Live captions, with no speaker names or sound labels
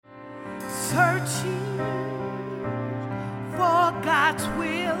searching for God's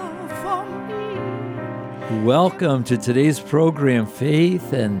will for me. Welcome to today's program,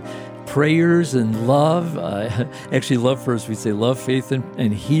 Faith and Prayers and Love. Actually, love first. We say love, faith,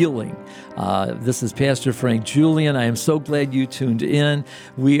 and healing. This is Pastor Frank Julian. I am so glad you tuned in.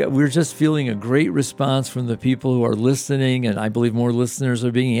 We're just feeling a great response from the people who are listening, and I believe more listeners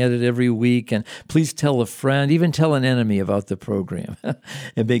are being added every week. And please tell a friend, even tell an enemy about the program.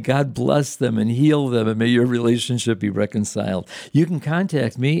 And may God bless them and heal them, and may your relationship be reconciled. You can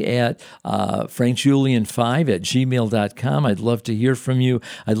contact me at frankjulian5@gmail.com. I'd love to hear from you.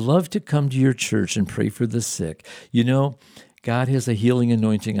 I'd love to come to your church and pray for the sick. You know, God has a healing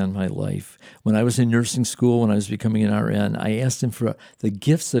anointing on my life. When I was in nursing school, when I was becoming an RN, I asked him for the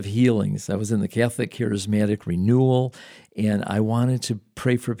gifts of healings. I was in the Catholic Charismatic Renewal, and I wanted to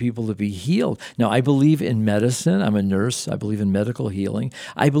pray for people to be healed. Now, I believe in medicine. I'm a nurse. I believe in medical healing.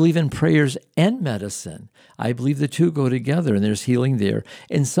 I believe in prayers and medicine. I believe the two go together, and there's healing there.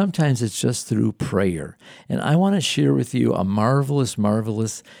 And sometimes it's just through prayer. And I want to share with you a marvelous,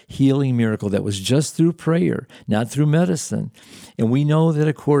 marvelous healing miracle that was just through prayer, not through medicine. And we know that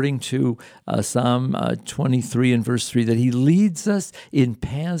according to Psalm 23 and verse 3, that he leads us in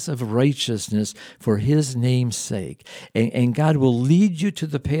paths of righteousness for his name's sake. And God will lead you to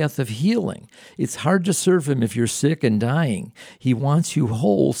the path of healing. It's hard to serve him if you're sick and dying. He wants you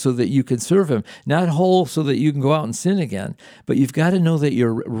whole so that you can serve him, not whole so that you can go out and sin again. But you've got to know that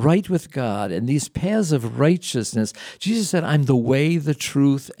you're right with God. And these paths of righteousness, Jesus said, I'm the way, the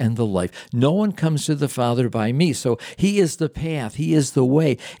truth, and the life. No one comes to the Father by me. So he is the path. He is the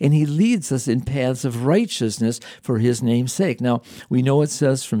way. And he leads us in paths of righteousness for his name's sake. Now, we know it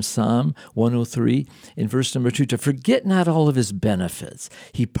says from Psalm 103 in verse number 2, to forget not all of his benefits.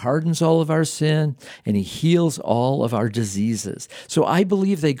 He pardons all of our sin, and he heals all of our diseases. So I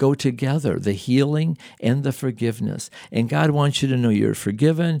believe they go together, the healing and the forgiveness. And God wants you to know you're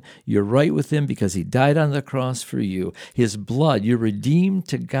forgiven, you're right with him because he died on the cross for you. His blood, you're redeemed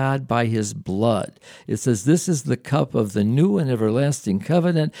to God by his blood. It says, this is the cup of the new and everlasting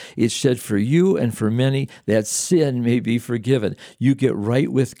covenant. It's shed for you and for many, that sin may be forgiven. You get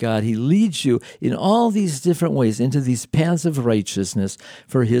right with God. He leads you in all these different ways into these paths of righteousness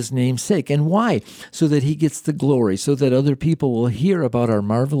for his name's sake. And why? So that he gets the glory, so that other people will hear about our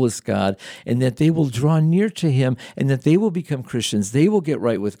marvelous God, and that they will draw near to him, and that they will become Christians. They will get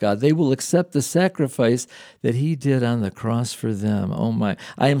right with God. They will accept the sacrifice that he did on the cross for them. Oh my,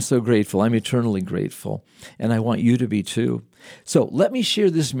 I am so grateful. I'm eternally grateful. And I want you to be too. So let me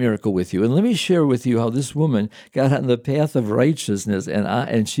share this miracle with you, and let me share with you how this woman got on the path of righteousness,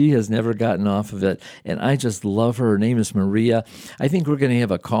 and she has never gotten off of it, and I just love her. Her name is Maria. I think we're going to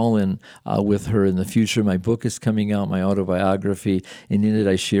have a call-in with her in the future. My book is coming out, my autobiography, and in it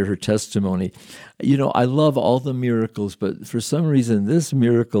I share her testimony. You know, I love all the miracles, but for some reason this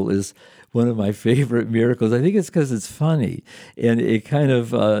miracle is one of my favorite miracles. I think it's because it's funny, and it kind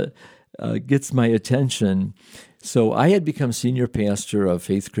of gets my attention. So I had become senior pastor of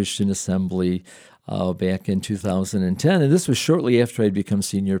Faith Christian Assembly back in 2010, and this was shortly after I'd become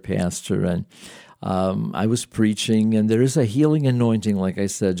senior pastor, and I was preaching, and there is a healing anointing, like I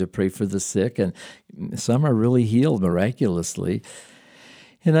said, to pray for the sick, and some are really healed miraculously.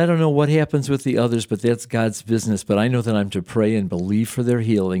 And I don't know what happens with the others, but that's God's business. But I know that I'm to pray and believe for their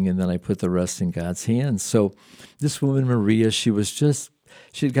healing, and then I put the rest in God's hands. So this woman, Maria, she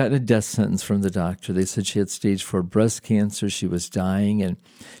had gotten a death sentence from the doctor. They said she had stage 4 breast cancer. She was dying, and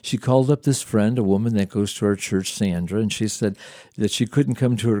she called up this friend, a woman that goes to our church, Sandra, and she said that she couldn't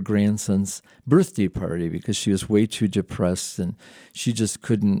come to her grandson's birthday party because she was way too depressed, and she just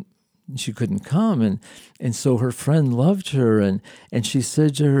couldn't come. And so her friend loved her, and she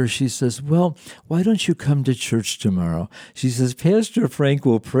said to her, she says, well, why don't you come to church tomorrow? She says, Pastor Frank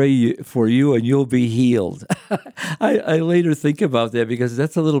will pray for you and you'll be healed. I later think about that because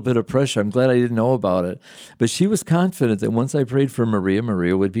that's a little bit of pressure. I'm glad I didn't know about it. But she was confident that once I prayed for Maria,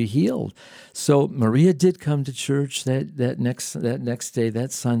 Maria would be healed. So Maria did come to church that next day,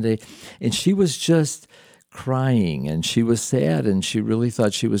 that Sunday, and she was just crying, and she was sad, and she really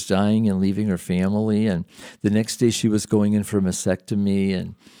thought she was dying and leaving her family. And the next day she was going in for a mastectomy,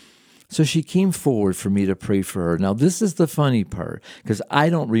 and so she came forward for me to pray for her. Now, this is the funny part, because I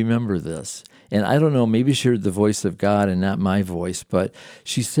don't remember this. And I don't know, maybe she heard the voice of God and not my voice, but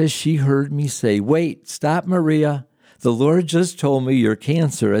she says she heard me say, wait, stop, Maria. The Lord just told me your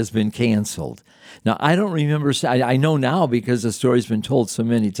cancer has been canceled. Now, I don't remember, I know now because the story's been told so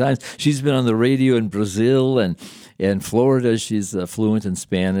many times. She's been on the radio in Brazil and Florida. She's fluent in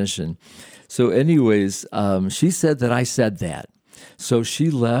Spanish. And so anyways, she said that I said that. So she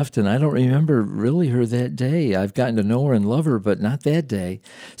left, and I don't remember really her that day. I've gotten to know her and love her, but not that day.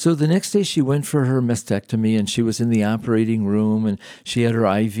 So the next day she went for her mastectomy, and she was in the operating room, and she had her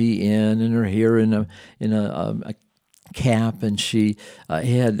IV in and her hair in a cap, and she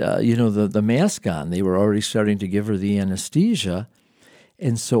had the mask on. They were already starting to give her the anesthesia.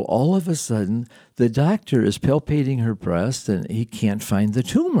 And so all of a sudden, the doctor is palpating her breast, and he can't find the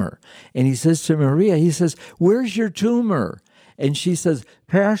tumor. And he says to Maria, he says, "Where's your tumor?" And she says,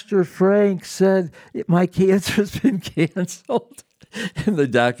 "Pastor Frank said my cancer's been canceled." And the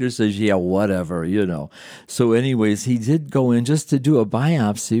doctor says, "Yeah, whatever, So anyways, he did go in just to do a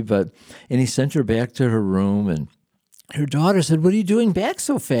biopsy, and he sent her back to her room, and her daughter said, "What are you doing back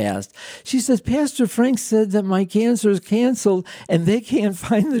so fast?" She says, "Pastor Frank said that my cancer is canceled and they can't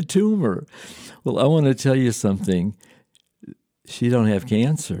find the tumor." Well, I want to tell you something. She don't have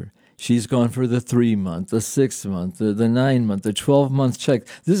cancer. She's gone for the 3-month, the 6-month, the 9-month, the 12-month check.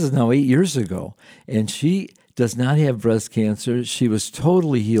 This is now 8 years ago. And she does not have breast cancer. She was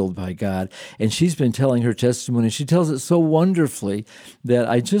totally healed by God. And she's been telling her testimony. She tells it so wonderfully that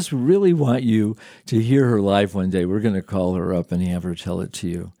I just really want you to hear her live one day. We're going to call her up and have her tell it to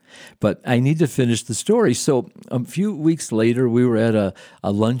you. But I need to finish the story. So a few weeks later, we were at a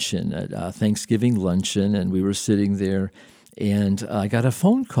luncheon, a Thanksgiving luncheon, and we were sitting there. And I got a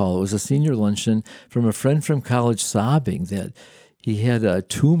phone call. It was a senior luncheon from a friend from college sobbing that he had a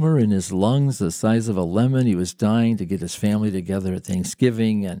tumor in his lungs the size of a lemon. He was dying to get his family together at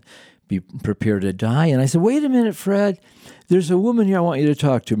Thanksgiving and be prepared to die. And I said, "Wait a minute, Fred. There's a woman here I want you to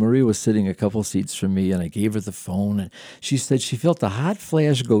talk to." Maria was sitting a couple seats from me, and I gave her the phone. And she said she felt a hot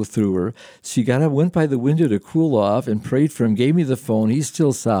flash go through her. She got up, went by the window to cool off, and prayed for him, gave me the phone. He's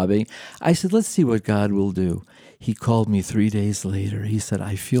still sobbing. I said, "Let's see what God will do." He called me 3 days later. He said,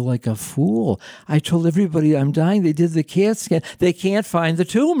 "I feel like a fool. I told everybody I'm dying. They did the CAT scan. They can't find the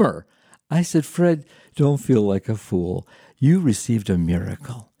tumor." I said, "Fred, don't feel like a fool. You received a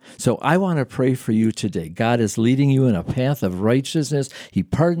miracle." So I want to pray for you today. God is leading you in a path of righteousness. He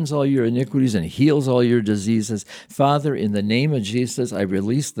pardons all your iniquities and heals all your diseases. Father, in the name of Jesus, I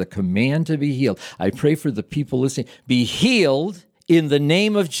release the command to be healed. I pray for the people listening. Be healed in the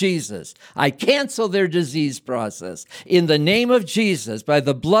name of Jesus. I cancel their disease process. In the name of Jesus, by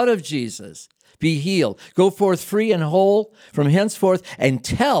the blood of Jesus, be healed. Go forth free and whole from henceforth, and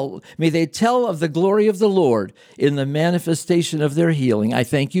may they tell of the glory of the Lord in the manifestation of their healing. I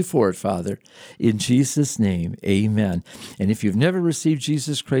thank you for it, Father. In Jesus' name, amen. And if you've never received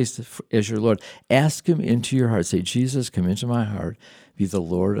Jesus Christ as your Lord, ask him into your heart. Say, "Jesus, come into my heart. Be the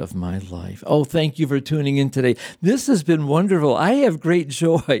Lord of my life." Oh, thank you for tuning in today. This has been wonderful. I have great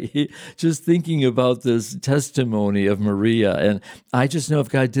joy just thinking about this testimony of Maria, and I just know if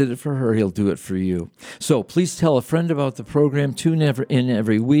God did it for her, he'll do it for you. So please tell a friend about the program. Tune in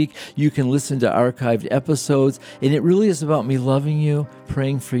every week. You can listen to archived episodes, and it really is about me loving you,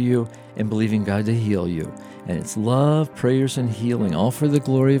 praying for you, and believing God to heal you. And it's love, prayers, and healing, all for the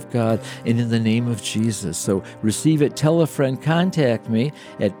glory of God and in the name of Jesus. So receive it. Tell a friend. Contact me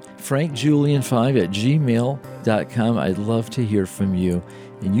at frankjulian5@gmail.com. I'd love to hear from you.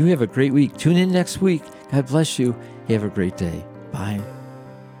 And you have a great week. Tune in next week. God bless you. Have a great day. Bye.